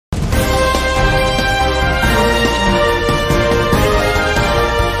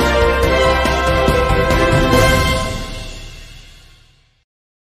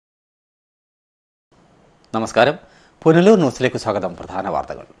നമസ്കാരം. പുനലൂർ ന്യൂസിലേക്ക് സ്വാഗതം. പ്രധാന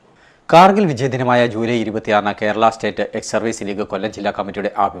വാർത്തകൾ. Kargil വിജയദിനമായ July 26 Kerala state ex service league കൊല്ലം ജില്ലാ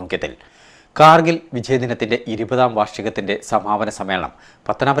കമ്മിറ്റിയുടെ ആഭിമുഖ്യത്തിൽ കാർഗിൽ വിജയദിനത്തിന്റെ 20ാം വാർഷികത്തിന്റെ സമാപന സമ്മേളനം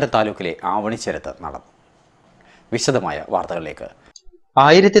പത്തനാപുരം താലൂക്കിലെ ആവണിച്ചേരത്ത് നടന്നു. വിശദമായ വാർത്തകളിലേക്ക്.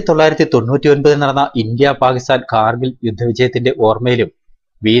 1999 നടന്ന ഇന്ത്യ പാകിസ്ഥാൻ കാർഗിൽ യുദ്ധവിജയത്തിന്റെ ഓർമ്മയിലും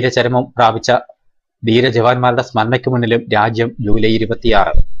വീരചരമം പ്രാപിച്ച ധീരജവാന്മാരുടെ സ്മരണയ്ക്ക് മുന്നിലും രാജ്യം ജൂലൈ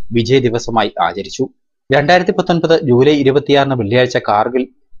 26 വിജയ ദിവസമായി ആചരിച്ചു. 2019 ജൂലൈ 26 വെള്ളിയാഴ്ച കാർഗിൽ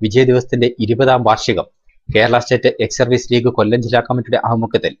വിജയ ദിവസത്തിന്റെ 20ാം വാർഷികം Kerala state ex service league കൊല്ലം ജില്ലാ കമ്മിറ്റിയുടെ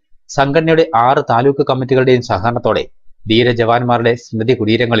ആഭിമുഖ്യത്തിൽ സംഘടനയുടെ 6 താലൂക്ക് കമ്മിറ്റികളുടെയും സഹകരണത്തോടെ ധീരജവാന്മാരുടെ സ്മൃതി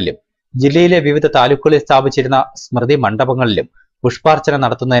കുടീരങ്ങളിലും ജില്ലയിലെ വിവിധ താലൂക്കുകളിൽ സ്ഥാപിച്ചിരുന്ന സ്മൃതി മണ്ഡപങ്ങളിലും പുഷ്പാർച്ചന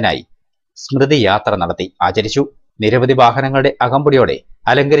നടത്തുന്നതിനായി സ്മൃതി യാത്ര നടത്തി ആചരിച്ചു. നിരവധി വാഹനങ്ങളുടെ അകമ്പടിയോടെ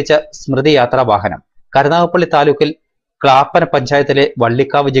അലങ്കരിച്ച സ്മൃതി യാത്രാ വാഹനം കരുനാഗപ്പള്ളി താലൂക്കിൽ ക്ലാപ്പന പഞ്ചായത്തിലെ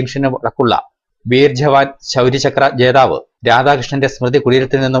വള്ളിക്കാവ് ജംഗ്ഷന് വടക്കുള്ള വീർ ജവാൻ ശൗര്യചക്ര ജേതാവ് രാധാകൃഷ്ണന്റെ സ്മൃതി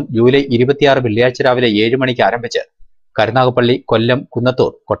കുടീരത്തിൽ നിന്നും ജൂലൈ 26 വെള്ളിയാഴ്ച രാവിലെ 7 മണിക്ക് ആരംഭിച്ച് കരുനാഗപ്പള്ളി, കൊല്ലം,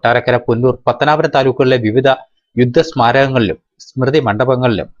 കുന്നത്തൂർ, കൊട്ടാരക്കര, പുനലൂർ, പത്തനാപുരം താലൂക്കുകളിലെ വിവിധ യുദ്ധസ്മാരകങ്ങളിലും സ്മൃതി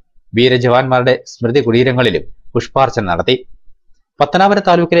മണ്ഡപങ്ങളിലും വീരജവാന്മാരുടെ സ്മൃതി കുടീരങ്ങളിലും പുഷ്പാർച്ചന നടത്തി. പത്തനാപുരം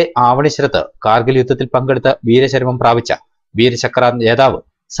താലൂക്കിലെ ആവണിശ്ശേരത്ത് കാർഗിൽ യുദ്ധത്തിൽ പങ്കെടുത്ത് വീരചരമം പ്രാപിച്ച വീരചക്ര ജേതാവ്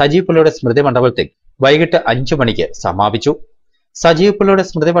സജീവ് പിള്ളയുടെ സ്മൃതി മണ്ഡപത്തിൽ വൈകിട്ട് 5 മണിക്ക് സമാപിച്ചു. സജീവ് പിള്ളയുടെ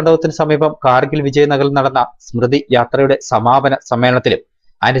സ്മൃതി മണ്ഡപത്തിന് സമീപം കാർഗിൽ വിജയനഗറിൽ നടന്ന സ്മൃതി യാത്രയുടെ സമാപന സമ്മേളനത്തിലും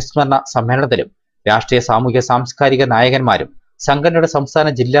അനുസ്മരണ സമ്മേളനത്തിലും രാഷ്ട്രീയ, സാമൂഹ്യ, സാംസ്കാരിക നായകന്മാരും സംഘടനയുടെ സംസ്ഥാന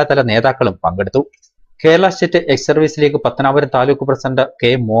ജില്ലാതല നേതാക്കളും പങ്കെടുത്തു. Kerala state ex service league Pathanapuram taluk president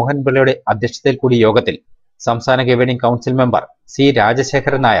K മോഹൻപിള്ളയുടെ അധ്യക്ഷതയിൽ കൂടിയ യോഗത്തിൽ സംസ്ഥാന governing council member C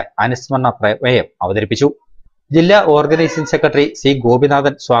Rajasekharan Nair അനുസ്മരണ പ്രമേയം അവതരിപ്പിച്ചു. ജില്ലാ ഓർഗനൈസിംഗ് സെക്രട്ടറി സി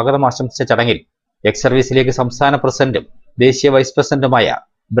ഗോപിനാഥൻ സ്വാഗതം ആശംസിച്ച ചടങ്ങിൽ എക്സ് സർവീസ് ലീഗ് സംസ്ഥാന പ്രസിഡന്റും ദേശീയ വൈസ് പ്രസിഡന്റുമായ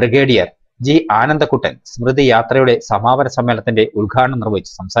ബ്രിഗേഡിയർ ജി ആനന്ദക്കുട്ടൻ സ്മൃതി യാത്രയുടെ സമാപന സമ്മേളനത്തിന്റെ ഉദ്ഘാടനം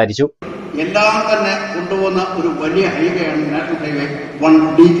നിർവഹിച്ച് സംസാരിച്ചു. എല്ലാം തന്നെ കൊണ്ടുപോകുന്ന ഒരു വലിയ ഹൈവേയാണ് നാഷണൽ ഹൈവേ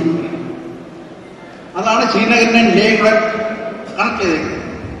 1D. അതാണ് ശ്രീനഗറിനെ ലേയുടെ കണക്ട് ചെയ്തേക്കുന്നത്.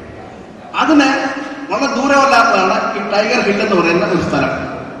 അതിന് വളരെ ദൂരമല്ലാത്തതാണ് ഈ ടൈഗർ ഹിൽ എന്ന് പറയുന്ന ഒരു സ്ഥലം.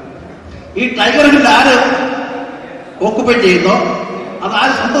 ഈ ടൈഗർ ഹിൽ ആര് ഓക്കുപ്പൈ ചെയ്യുന്നോ, അത്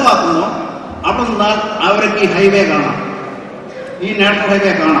ആര് സ്വന്തമാക്കുന്നോ, അവിടെ നിന്നാൽ അവർക്ക് ഈ ഹൈവേ കാണാം, ഈ നാഷണൽ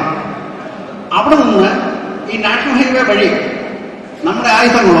ഹൈവേ കാണാം. അവിടെ നിന്ന് ഈ നാഷണൽ ഹൈവേ വഴി നമ്മുടെ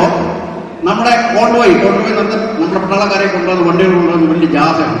ആയുധങ്ങളോ, നമ്മുടെ കോൺവോയ് നമ്മുടെ പട്ടാളക്കാരെ കൊണ്ടുവന്ന് വണ്ടികൾ കൊണ്ടുവന്ന് വലിയ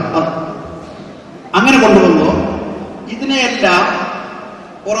ജാഥയാണ് അത്. അങ്ങനെ കൊണ്ടുവന്നോ ഇതിനെയെല്ലാം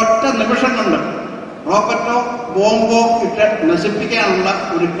ഒരൊറ്റ നിമിഷം കൊണ്ട് റോക്കറ്റോ ബോംബോ ഇട്ട് നശിപ്പിക്കാനുള്ള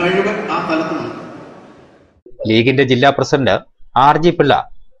ഒരു കഴിവ് ആ സ്ഥലത്തുണ്ട്. ലീഗിന്റെ ജില്ലാ പ്രസിഡന്റ് RG പിള്ള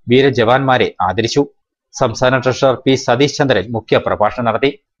വീരജവാന്മാരെ ആദരിച്ചു. സംസ്ഥാന ട്രഷറർ പി സതീഷ് ചന്ദ്രൻ മുഖ്യ പ്രഭാഷണം നടത്തി.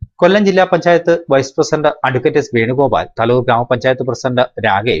 കൊല്ലം ജില്ലാ panchayat vice president advocate S Venugopal, Thalur ഗ്രാമപഞ്ചായത്ത് പ്രസിഡന്റ്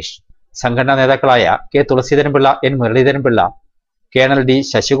രാകേഷ്, സംഘടനാ നേതാക്കളായ K Thulaseedharan Pillai, N Muraleedharan Pillai, colonel D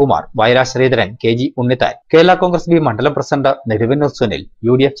Sasikumar, Vayalar Sreedharan, KG Unnithan, Kerala Congress B മണ്ഡലം president Neduvannur Sunil,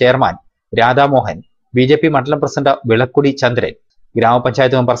 UDF chairman Radhamohan, BJP മണ്ഡലം പ്രസിഡന്റ് വിളക്കുടി ചന്ദ്രൻ,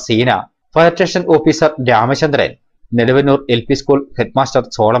 ഗ്രാമപഞ്ചായത്ത് member Seena, fire station officer Ramachandran, Neduvannur LP school headmaster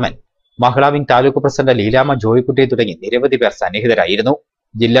Solomon, മഹിളാ വിംഗ് താലൂക്ക് പ്രസിഡന്റ് ലീലാമ്മ ജോയിക്കുട്ടി തുടങ്ങി നിരവധി പേർ സന്നിഹിതരായിരുന്നു.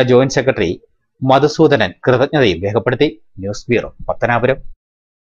 ജില്ലാ ജോയിന്റ് സെക്രട്ടറി മധുസൂദനൻ കൃതജ്ഞതയും രേഖപ്പെടുത്തി. News bureau, Pathanapuram.